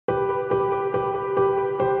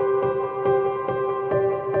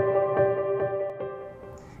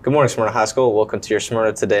Good morning, Smyrna High School. Welcome to your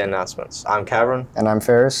Smyrna Today announcements. I'm Cameron. And I'm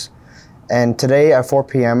Ferris. And today at 4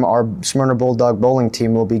 p.m., our Smyrna Bulldog bowling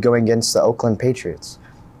team will be going against the Oakland Patriots.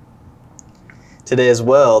 Today as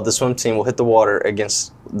well, the swim team will hit the water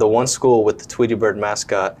against the one school with the Tweety Bird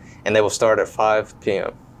mascot, and they will start at 5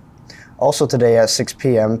 p.m. Also today at 6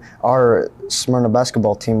 p.m., our Smyrna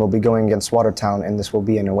basketball team will be going against Watertown, and this will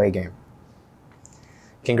be an away game.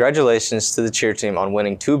 Congratulations to the cheer team on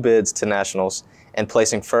winning 2 bids to nationals and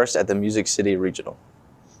placing first at the Music City Regional.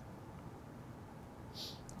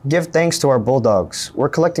 Give thanks to our Bulldogs. We're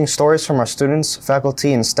collecting stories from our students,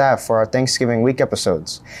 faculty, and staff for our Thanksgiving week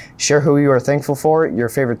episodes. Share who you are thankful for, your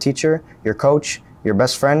favorite teacher, your coach, your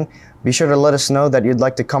best friend. Be sure to let us know that you'd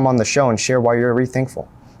like to come on the show and share why you're thankful.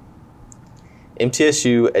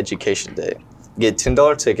 MTSU Education Day. Get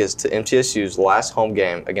 $10 tickets to MTSU's last home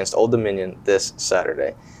game against Old Dominion this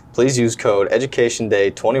Saturday. Please use code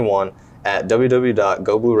EducationDay21 at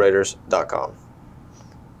www.goblueraiders.com.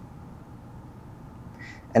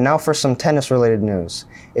 And now for some tennis-related news.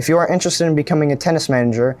 If you are interested in becoming a tennis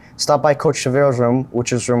manager, stop by Coach Chevero's room,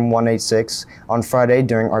 which is room 186, on Friday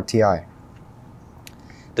during RTI.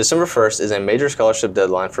 December 1st is a major scholarship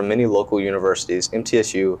deadline for many local universities,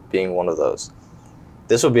 MTSU being one of those.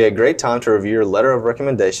 This will be a great time to review your letter of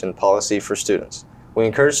recommendation policy for students. We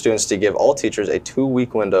encourage students to give all teachers a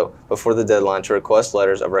 2-week window before the deadline to request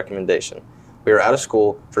letters of recommendation. We are out of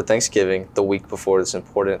school for Thanksgiving the week before this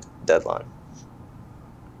important deadline.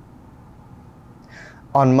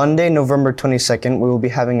 On Monday, November 22nd, we will be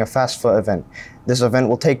having a FAFSA event. This event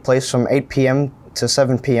will take place from 8 p.m. to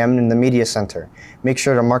 7 p.m. in the Media Center. Make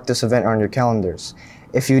sure to mark this event on your calendars.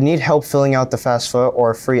 If you need help filling out the FAFSA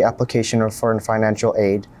or a free application for financial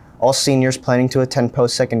aid, all seniors planning to attend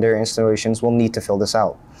post-secondary installations will need to fill this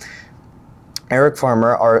out. Eric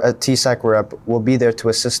Farmer, our TSAC rep, will be there to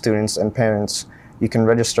assist students and parents. You can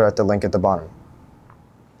register at the link at the bottom.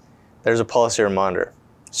 There's a policy reminder.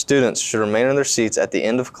 Students should remain in their seats at the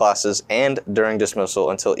end of classes and during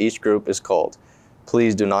dismissal until each group is called.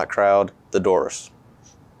 Please do not crowd the doors.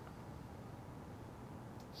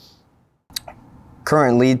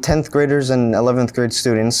 Currently, 10th graders and 11th grade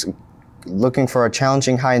students looking for a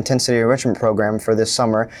challenging high-intensity enrichment program for this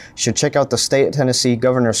summer should check out the State of Tennessee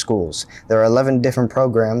Governor Schools. There are 11 different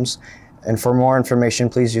programs, and for more information,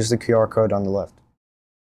 please use the QR code on the left.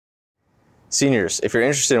 Seniors, if you're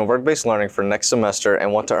interested in work-based learning for next semester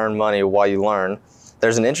and want to earn money while you learn,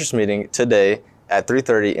 there's an interest meeting today at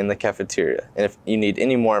 3:30 in the cafeteria. And if you need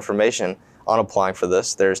any more information on applying for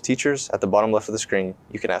this, there's teachers at the bottom left of the screen.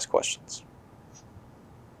 You can ask questions.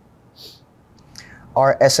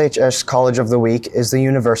 Our SHS College of the Week is the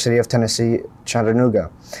University of Tennessee, Chattanooga.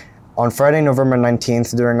 On Friday, November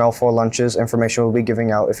 19th, during all 4 lunches, information will be giving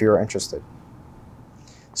out if you are interested.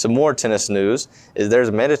 Some more tennis news is there's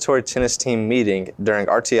a mandatory tennis team meeting during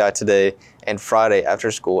RTI today and Friday after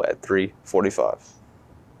school at 3:45.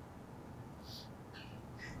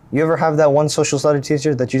 You ever have that one social study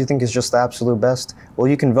teacher that you think is just the absolute best? Well,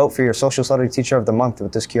 you can vote for your social study teacher of the month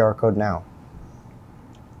with this QR code now.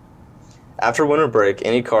 After winter break,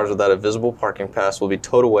 any cars without a visible parking pass will be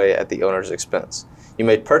towed away at the owner's expense. You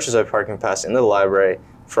may purchase a parking pass in the library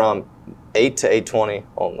from 8 to 8:20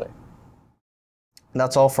 only.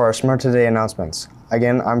 That's all for our Smyrna Today announcements.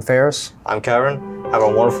 Again, I'm Ferris. I'm Cameron. Have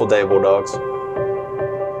a wonderful day, Bulldogs.